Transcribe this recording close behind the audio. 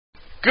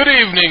Good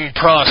evening,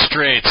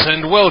 prostrates,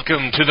 and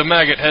welcome to the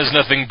Maggot Has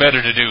Nothing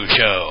Better to Do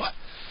show.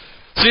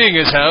 Seeing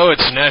as how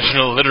it's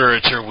National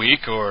Literature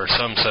Week, or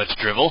some such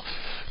drivel,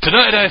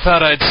 tonight I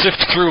thought I'd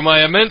sift through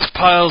my immense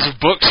piles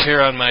of books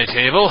here on my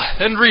table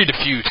and read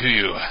a few to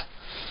you.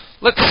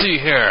 Let's see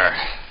here.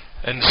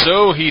 And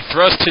so he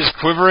thrust his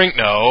quivering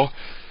no,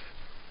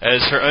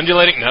 as her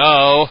undulating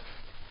no,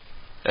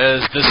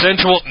 as the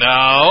sensual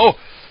no.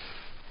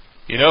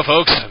 You know,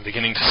 folks, I'm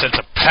beginning to sense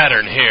a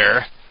pattern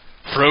here.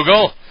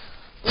 Frugal?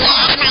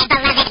 Yes,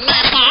 my beloved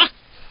master.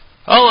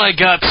 All I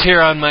got here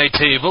on my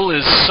table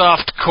is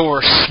soft-core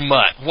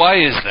smut. Why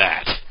is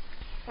that?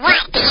 What,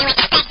 do you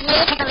expect me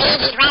to believe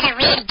you'd rather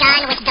read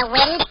Gone with the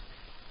Wind?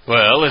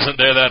 Well, isn't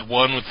there that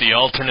one with the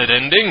alternate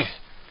ending?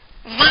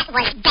 That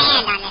was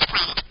banned on this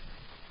planet.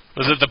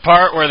 Was it the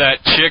part where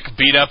that chick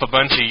beat up a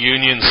bunch of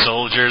Union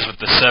soldiers with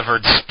the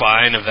severed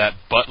spine of that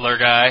butler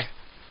guy?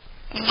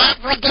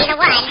 That would be the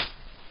one.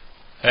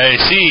 I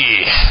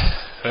see.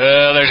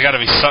 Well, there's got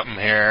to be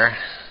something here.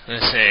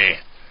 Let's see.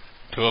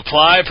 To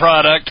apply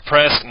product,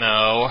 press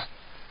no.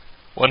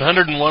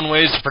 101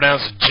 ways to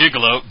pronounce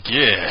gigolo.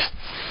 Yeah.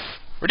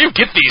 Where do you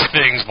get these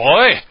things,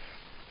 boy?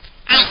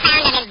 I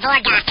found them in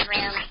Vorgot's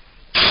room.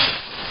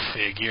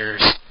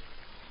 Figures.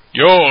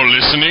 You're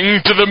listening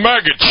to the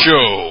Maggott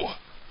Show.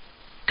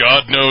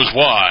 God knows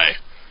why.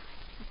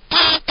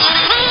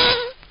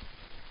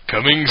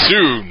 Coming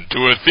soon to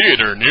a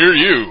theater near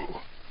you.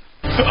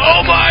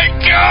 Oh my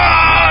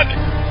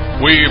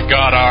God! We've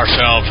got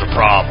ourselves a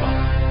problem.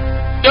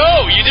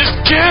 No, you just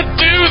can't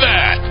do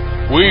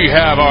that! We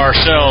have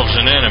ourselves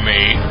an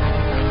enemy.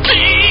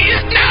 Please,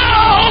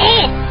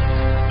 no!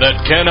 That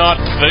cannot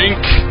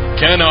think,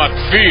 cannot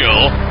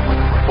feel.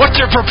 What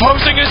you're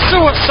proposing is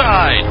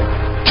suicide!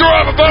 Do you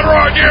have a better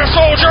idea,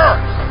 soldier?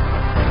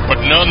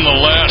 But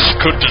nonetheless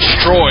could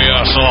destroy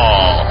us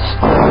all.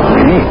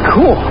 Hey,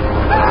 cool.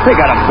 They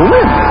got a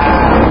blimp.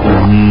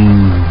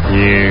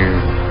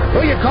 Yeah.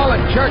 Who you calling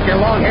jerk, you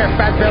long-haired,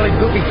 fat-bellied,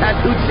 goofy,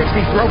 tattooed,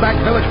 60s throwback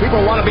village people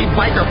wanna-be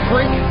biker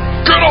freak?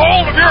 Get a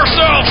hold of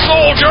yourself,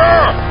 soldier!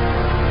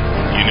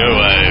 You know,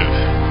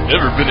 I've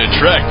never been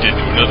attracted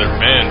to another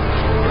man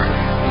before.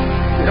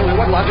 There's only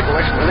one logical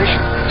explanation.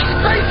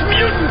 Space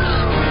mutants!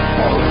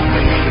 All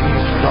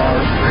nations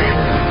starving.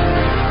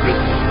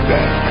 It's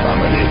that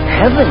comedy.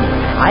 Heavens,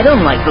 I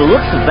don't like the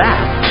looks of that.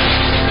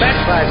 That's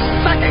by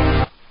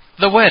sucking.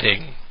 The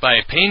Wedding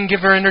by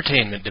Paingiver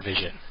Entertainment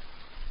Division.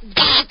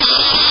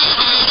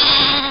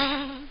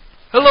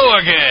 Hello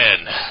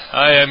again.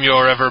 I am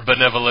your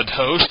ever-benevolent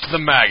host, the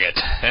Maggot,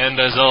 and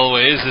as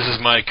always, this is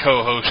my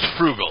co-host,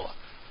 Frugal.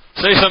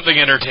 Say something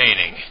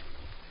entertaining.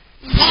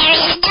 There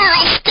is no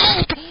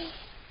escape.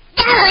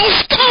 No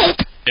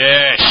escape.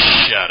 Yeah,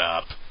 shut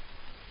up.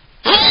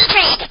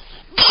 Hatred.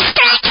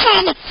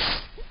 Distraction.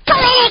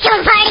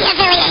 Political party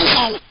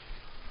affiliation.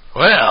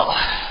 Well,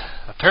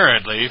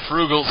 apparently,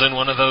 Frugal's in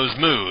one of those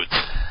moods.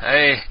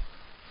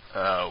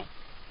 Oh,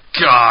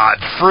 God,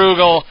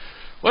 Frugal.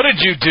 What did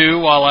you do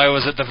while I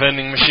was at the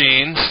vending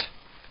machines?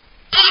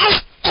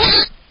 As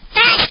he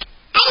first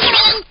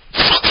entering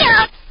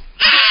sexual.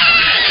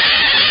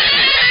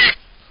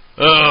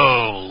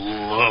 Oh,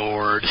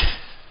 Lord.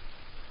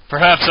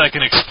 Perhaps I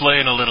can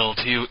explain a little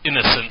to you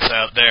innocents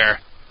out there.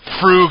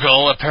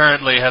 Frugal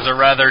apparently has a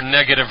rather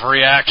negative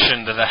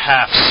reaction to the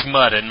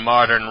half-smut in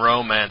modern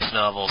romance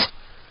novels.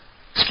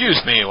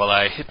 Excuse me while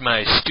I hit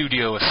my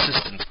studio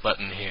assistance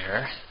button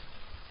here.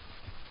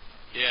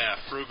 Yeah,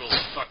 Frugal's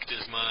fucked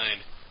his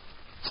mind.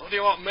 So what do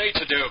you want me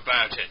to do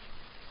about it?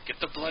 Get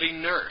the bloody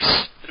nurse.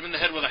 Hit him in the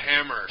head with a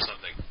hammer or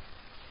something.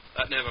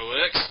 That never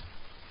works.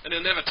 And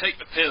he'll never take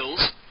the pills.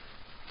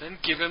 Then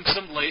give him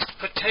some laced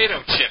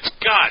potato chips.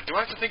 God, do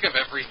I have to think of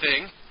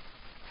everything?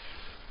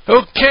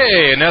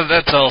 Okay, now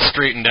that that's all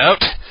straightened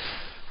out,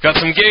 got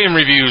some game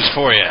reviews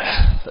for you.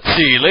 Let's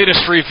see,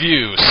 latest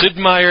review, Sid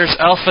Meier's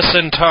Alpha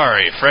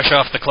Centauri, fresh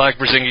off the Clark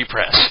Brzezinski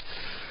press.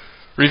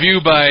 Review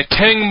by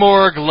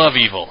Tangmorg Love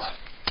Evil.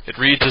 It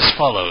reads as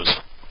follows.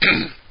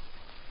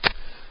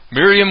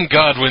 Miriam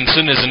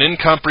Godwinson is an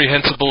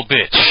incomprehensible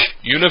bitch.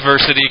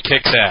 University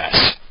kicks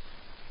ass.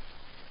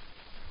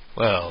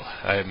 Well,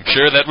 I'm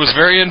sure that was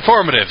very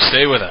informative.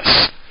 Stay with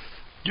us.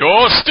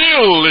 You're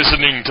still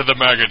listening to the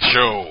Maggott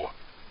Show.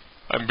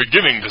 I'm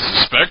beginning to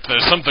suspect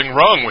there's something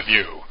wrong with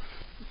you.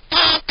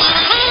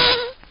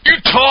 You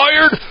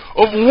tired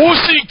of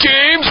wussy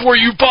games where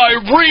you buy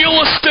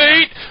real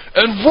estate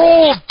and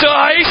roll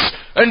dice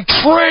and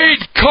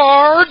trade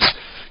cards?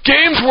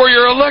 Games where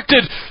you're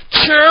elected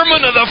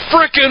chairman of the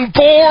frickin'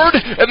 board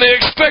and they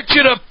expect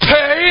you to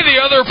pay the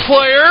other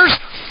players?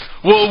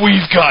 Well,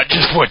 we've got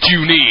just what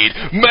you need.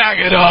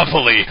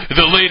 Maggotopoly,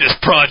 the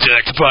latest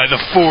project by the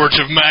Forge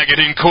of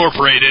Maggot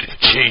Incorporated,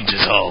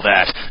 changes all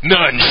that.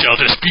 None shall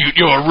dispute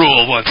your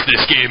rule once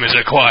this game is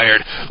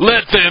acquired.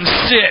 Let them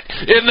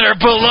sit in their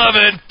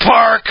beloved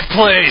park dark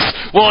place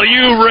while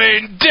you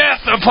rain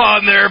death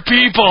upon their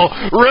people,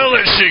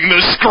 relishing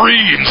the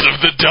screams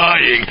of the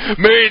dying.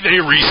 May they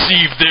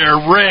receive their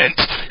rent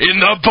in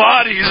the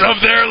bodies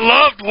of their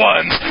loved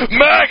ones.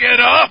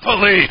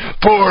 Maggotopoly!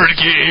 Board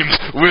games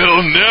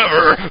will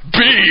never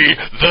be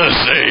the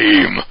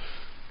same.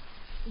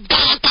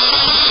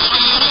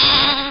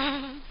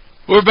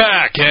 We're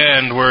back,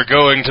 and we're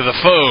going to the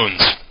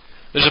phones.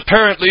 There's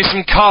apparently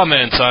some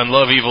comments on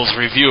Love Evil's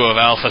review of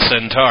Alpha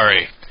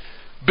Centauri.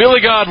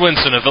 Billy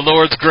Godwinson of the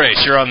Lord's Grace,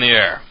 you're on the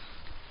air.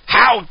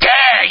 How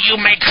dare you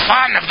make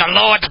fun of the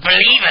Lord's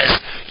believers,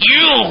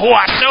 you who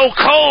are so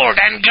cold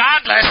and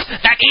godless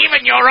that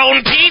even your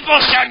own people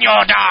shun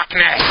your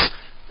darkness.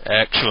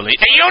 Actually,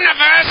 the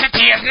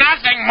university is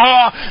nothing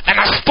more than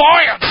a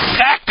spoiled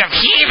sect of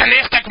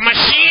heathenistic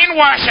machine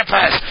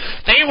worshippers.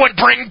 They would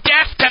bring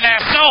death to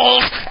their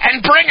souls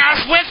and bring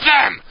us with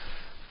them.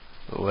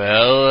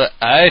 Well,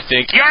 I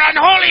think... Your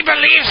unholy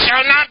beliefs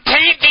shall not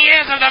taint the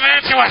ears of the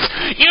virtuous.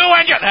 You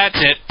and your... That's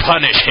it.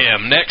 Punish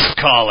him. Next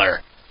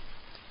caller.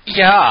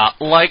 Yeah,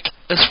 like,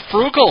 is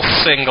Frugal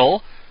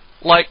single?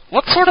 Like,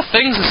 what sort of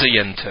things is he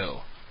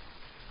into?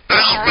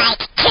 I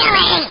like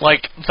killing.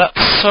 Like,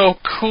 that's so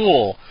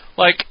cool.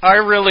 Like, I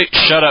really...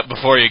 Shut up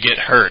before you get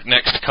hurt.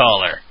 Next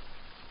caller.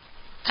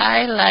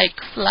 I like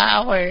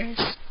flowers.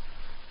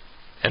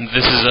 And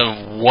this is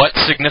of what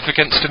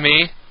significance to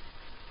me?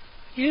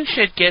 You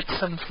should get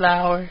some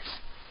flowers.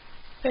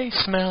 They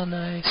smell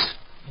nice.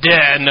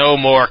 Yeah, no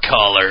more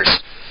callers.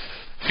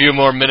 A few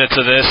more minutes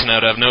of this, and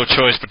I'd have no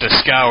choice but to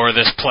scour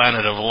this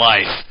planet of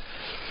life.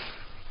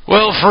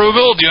 Well,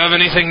 Frugal, do you have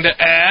anything to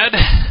add?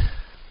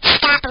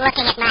 Stop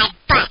looking at my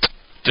butt.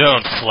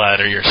 Don't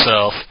flatter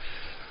yourself.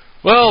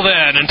 Well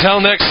then,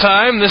 until next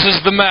time, this is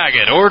the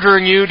Maggot,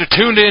 ordering you to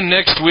tune in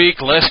next week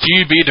lest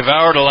you be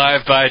devoured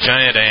alive by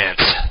giant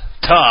ants.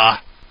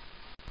 Ta.